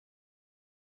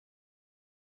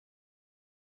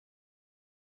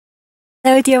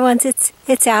Hello dear ones,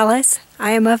 it's Alice.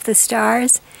 I am of the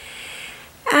stars.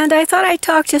 And I thought I'd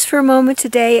talk just for a moment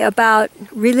today about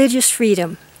religious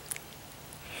freedom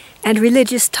and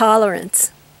religious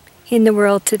tolerance in the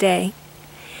world today.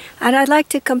 And I'd like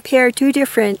to compare two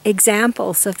different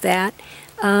examples of that.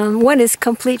 One is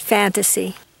complete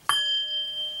fantasy.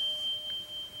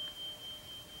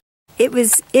 It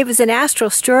was an astral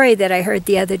story that I heard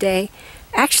the other day.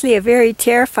 Actually a very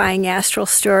terrifying astral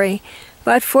story.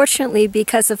 But fortunately,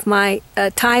 because of my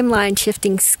timeline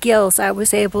shifting skills, I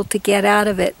was able to get out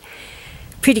of it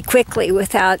pretty quickly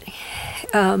without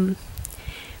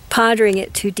pondering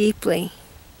it too deeply.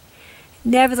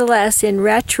 Nevertheless, in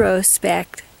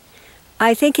retrospect,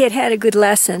 I think it had a good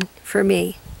lesson for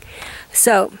me.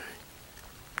 So,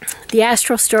 the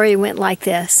astral story went like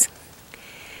this.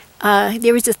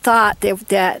 There was a thought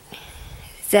that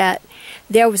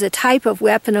there was a type of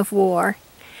weapon of war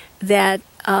that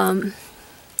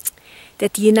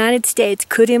the United States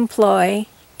could employ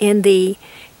in the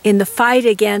fight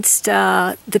against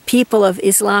the people of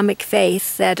Islamic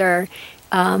faith that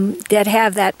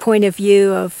have that point of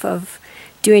view of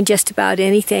doing just about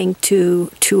anything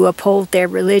to uphold their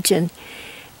religion,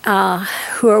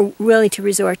 who are willing to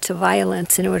resort to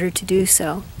violence in order to do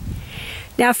so.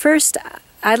 Now, first,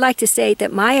 I'd like to say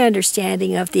that my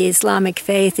understanding of the Islamic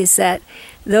faith is that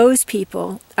those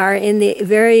people are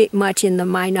very much in the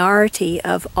minority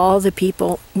of all the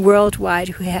people worldwide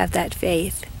who have that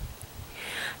faith.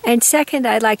 And second,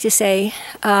 I'd like to say,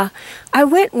 I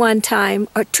went one time,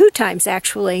 or two times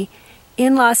actually,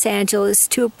 in Los Angeles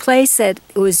to a place that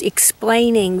was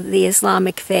explaining the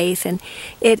Islamic faith, and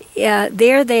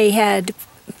there they had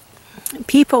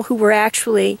people who were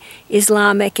actually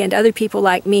Islamic and other people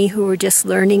like me who were just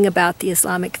learning about the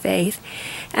Islamic faith.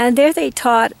 And there they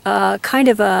taught kind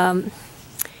of a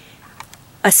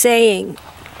saying,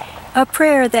 a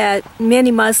prayer that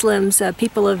many Muslims,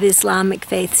 people of Islamic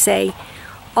faith, say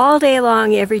all day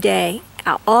long, every day,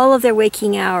 all of their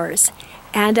waking hours.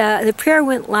 And the prayer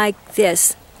went like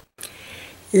this: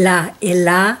 La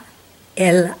ilaha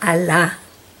illallah.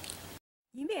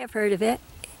 You may have heard of it.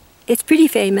 It's pretty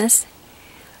famous.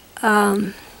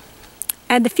 And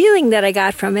the feeling that I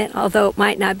got from it, although it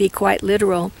might not be quite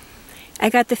literal, I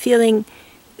got the feeling,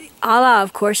 Allah,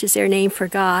 of course, is their name for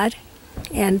God.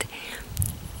 And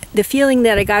the feeling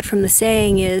that I got from the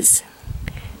saying is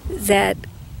that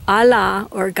Allah,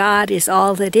 or God, is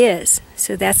all that is.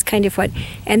 So that's kind of what,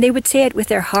 and they would say it with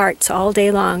their hearts all day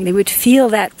long. They would feel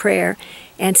that prayer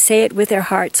and say it with their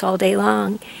hearts all day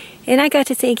long. And I got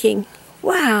to thinking,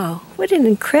 wow, what an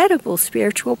incredible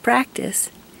spiritual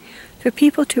practice for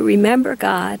people to remember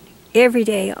God every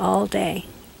day, all day.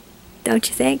 Don't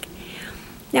you think?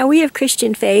 Now, we have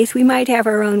Christian faith. We might have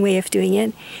our own way of doing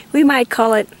it. We might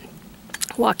call it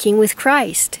walking with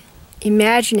Christ,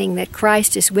 imagining that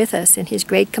Christ is with us in his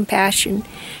great compassion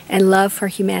and love for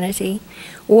humanity,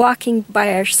 walking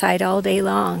by our side all day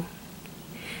long.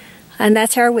 And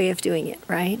that's our way of doing it,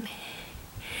 right?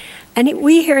 And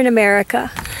we here in America,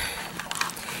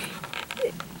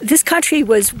 this country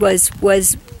was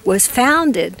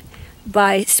founded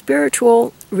by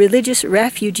spiritual religious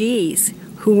refugees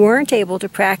who weren't able to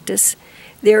practice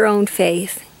their own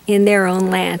faith in their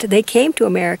own land. They came to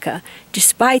America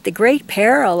despite the great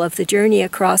peril of the journey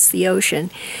across the ocean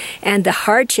and the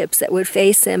hardships that would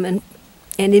face them, and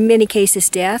in many cases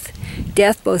death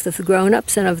both of the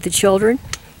grown-ups and of the children,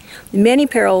 many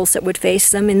perils that would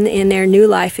face them in their new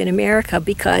life in America,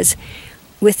 because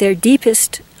with their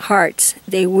deepest hearts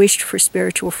they wished for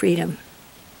spiritual freedom.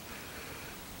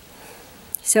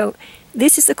 So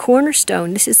this is the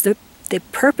cornerstone, this is the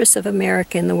purpose of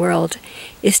America in the world,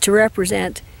 is to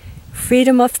represent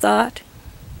freedom of thought,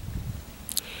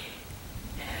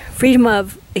 freedom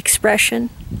of expression,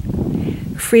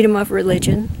 freedom of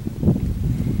religion,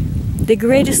 the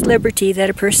greatest liberty that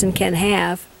a person can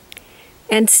have,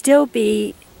 and still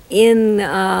be in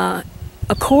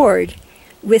accord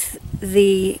with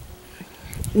the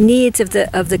needs of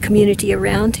the community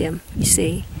around him, you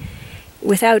see,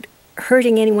 without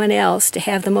hurting anyone else, to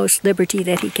have the most liberty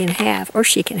that he can have, or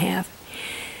she can have.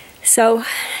 So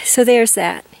there's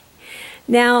that.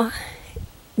 Now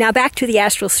back to the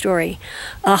astral story,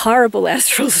 a horrible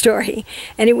astral story.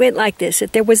 And it went like this,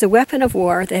 that there was a weapon of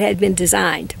war that had been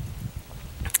designed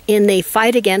in the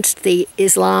fight against the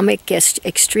Islamic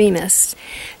extremists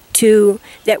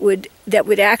that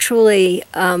would actually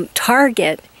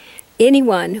target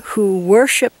anyone who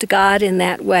worshipped God in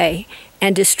that way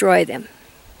and destroy them.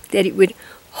 That it would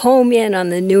home in on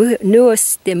the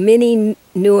mini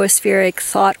noospheric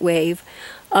thought wave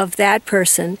of that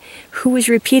person who was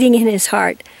repeating in his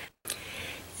heart,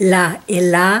 La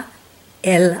ilaha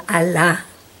El Allah,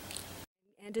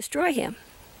 and destroy him.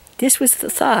 This was the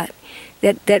thought,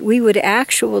 that we would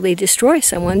actually destroy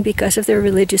someone because of their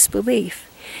religious belief.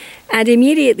 And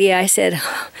immediately I said,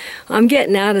 I'm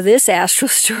getting out of this astral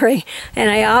story, and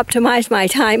I optimized my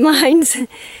timelines,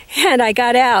 and I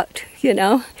got out, you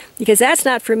know, because that's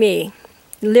not for me.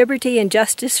 Liberty and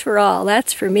justice for all,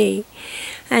 that's for me.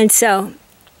 And so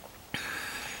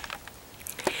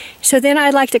then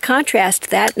I'd like to contrast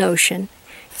that notion.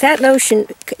 That notion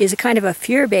is a kind of a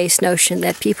fear-based notion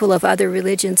that people of other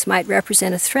religions might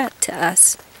represent a threat to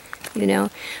us. You know,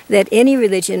 that any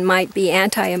religion might be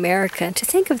anti-American. To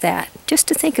think of that, just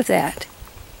to think of that.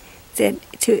 That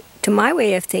to my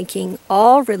way of thinking,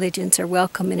 all religions are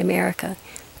welcome in America.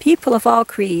 People of all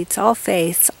creeds, all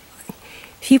faiths,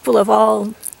 people of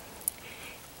all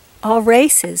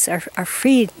races are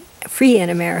free in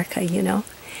America, you know.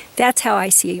 That's how I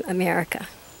see America.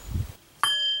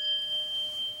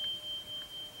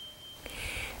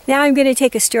 Now I'm going to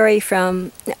take a story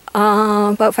from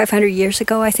about 500 years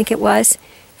ago, I think it was,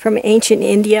 from ancient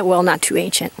India. Well, not too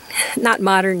ancient, not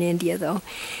modern India though.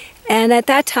 And at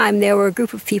that time there were a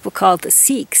group of people called the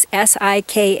Sikhs,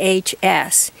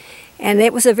 S-I-K-H-S. And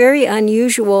it was a very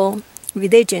unusual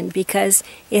religion because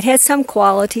it had some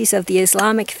qualities of the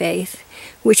Islamic faith,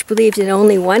 which believed in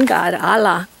only one God,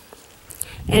 Allah.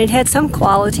 And it had some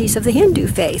qualities of the Hindu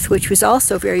faith, which was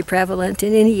also very prevalent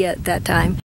in India at that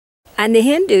time. And the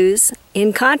Hindus,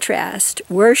 in contrast,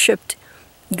 worshipped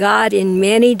God in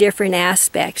many different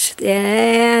aspects.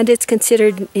 And it's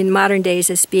considered in modern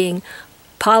days as being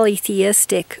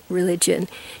polytheistic religion,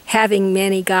 having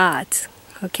many gods.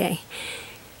 Okay.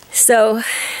 So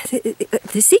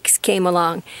the Sikhs came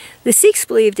along. The Sikhs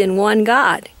believed in one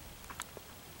God.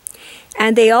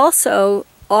 And they also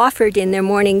offered in their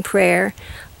morning prayer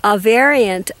a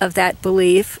variant of that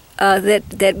belief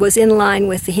that was in line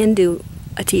with the Hindu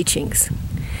teachings.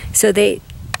 So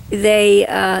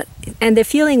and the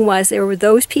feeling was there were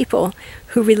those people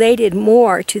who related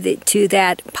more to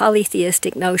that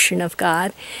polytheistic notion of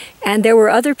God, and there were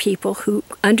other people who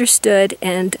understood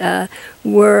and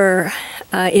were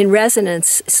in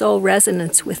resonance, soul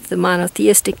resonance with the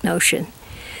monotheistic notion.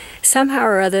 Somehow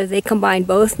or other they combined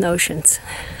both notions.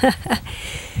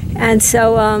 And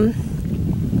so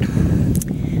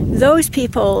those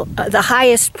people, the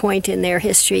highest point in their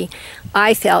history,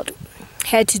 I felt,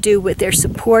 had to do with their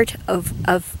support of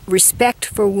respect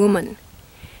for woman,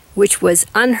 which was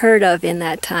unheard of in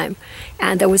that time.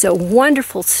 And there was a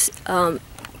wonderful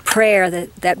prayer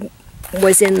that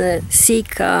was in the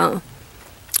Sikh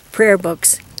prayer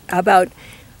books about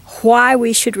why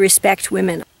we should respect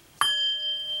women.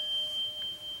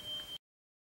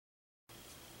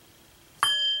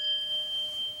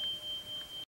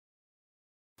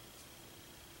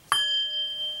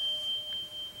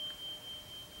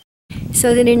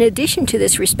 So that in addition to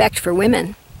this respect for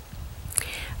women,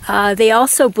 they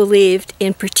also believed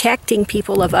in protecting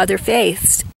people of other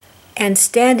faiths and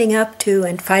standing up to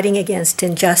and fighting against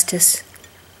injustice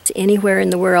anywhere in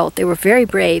the world. They were very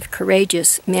brave,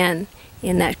 courageous men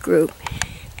in that group.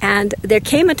 And there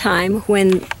came a time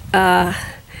when the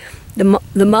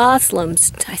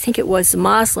Muslims, I think it was the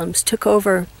Muslims, took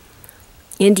over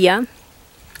India.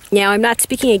 Now, I'm not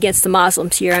speaking against the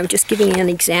Muslims here, I'm just giving an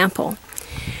example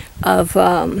of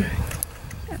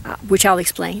which I'll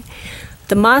explain.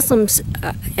 The Muslims,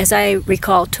 as I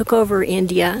recall, took over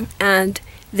India, and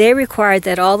they required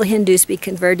that all the Hindus be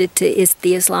converted to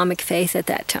the Islamic faith at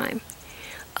that time.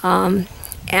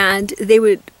 And they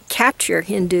would capture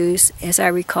Hindus, as I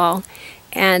recall,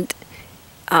 and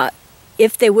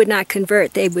if they would not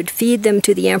convert, they would feed them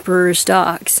to the emperor's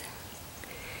dogs.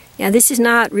 Now, this is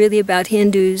not really about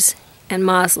Hindus and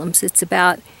Muslims. It's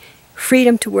about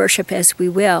freedom to worship as we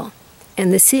will.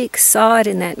 And the Sikhs saw it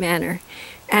in that manner.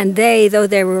 And they, though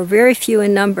they were very few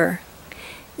in number,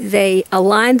 they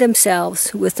aligned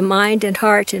themselves with the mind and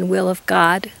heart and will of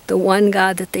God, the one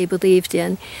God that they believed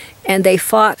in, and they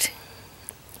fought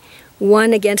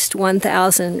 1 against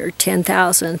 1,000 or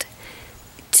 10,000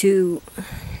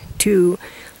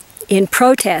 in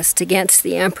protest against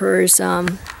the emperor's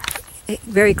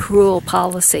very cruel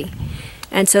policy.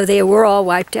 And so they were all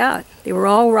wiped out. They were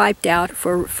all wiped out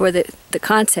for the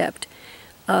concept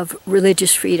of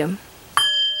religious freedom.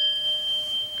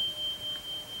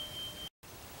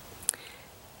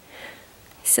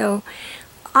 So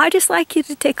I'd just like you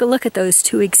to take a look at those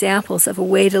two examples of a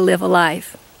way to live a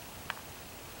life.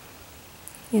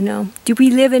 You know, do we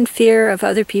live in fear of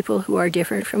other people who are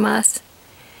different from us?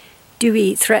 Do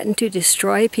we threaten to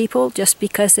destroy people just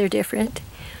because they're different?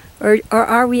 Or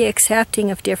are we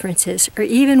accepting of differences, or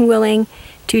even willing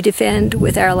to defend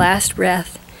with our last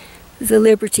breath the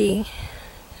liberty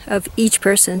of each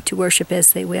person to worship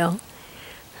as they will.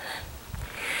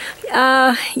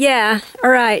 Yeah, all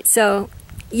right, so,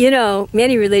 you know,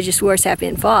 many religious wars have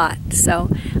been fought, so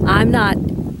I'm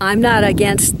not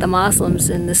against the Muslims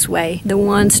in this way. The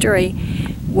one story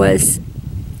was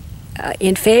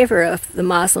in favor of the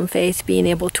Muslim faith being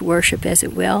able to worship as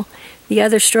it will. The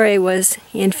other story was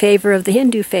in favor of the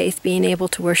Hindu faith being able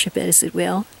to worship as it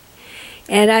will.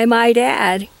 And I might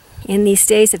add, in these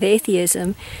days of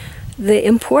atheism, the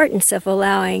importance of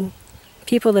allowing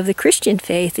people of the Christian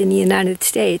faith in the United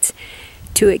States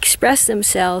to express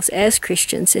themselves as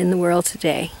Christians in the world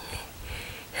today.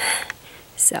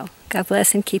 So, God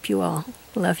bless and keep you all.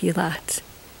 Love you lots.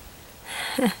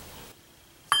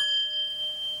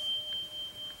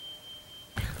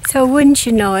 So wouldn't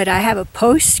you know it, I have a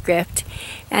postscript,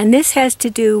 and this has to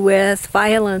do with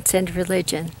violence and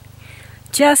religion.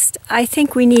 I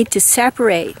think we need to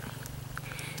separate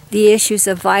the issues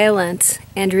of violence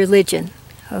and religion,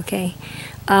 okay?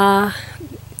 To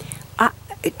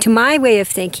my way of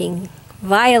thinking,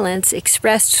 violence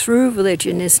expressed through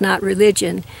religion is not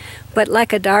religion, but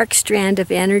like a dark strand of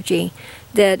energy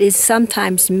that is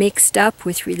sometimes mixed up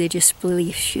with religious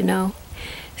beliefs, you know?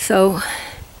 So,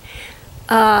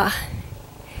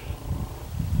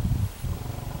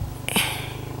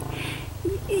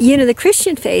 you know, the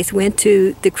Christian faith went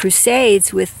to the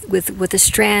Crusades with a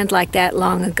strand like that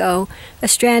long ago, a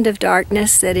strand of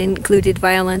darkness that included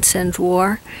violence and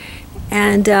war.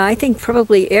 And I think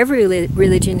probably every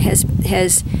religion has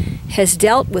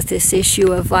dealt with this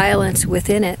issue of violence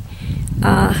within it.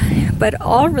 But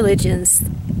all religions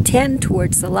tend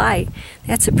towards the light.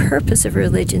 That's the purpose of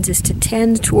religions, is to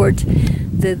tend towards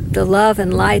the love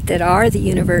and light that are the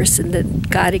universe and that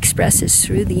God expresses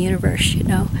through the universe, you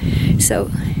know.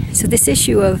 So this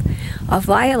issue of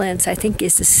violence, I think,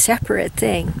 is a separate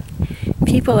thing.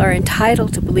 People are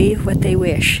entitled to believe what they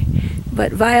wish,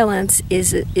 but violence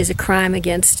is a crime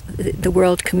against the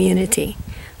world community.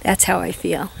 That's how I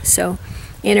feel. So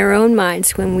in our own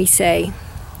minds, when we say,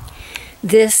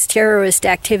 this terrorist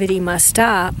activity must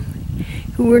stop,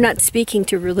 we're not speaking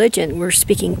to religion, we're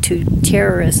speaking to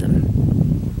terrorism.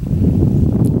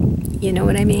 You know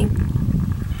what I mean?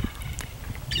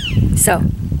 So,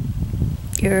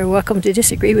 you're welcome to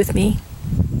disagree with me.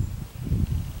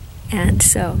 And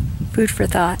so, food for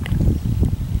thought.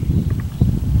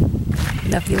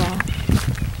 Love you all.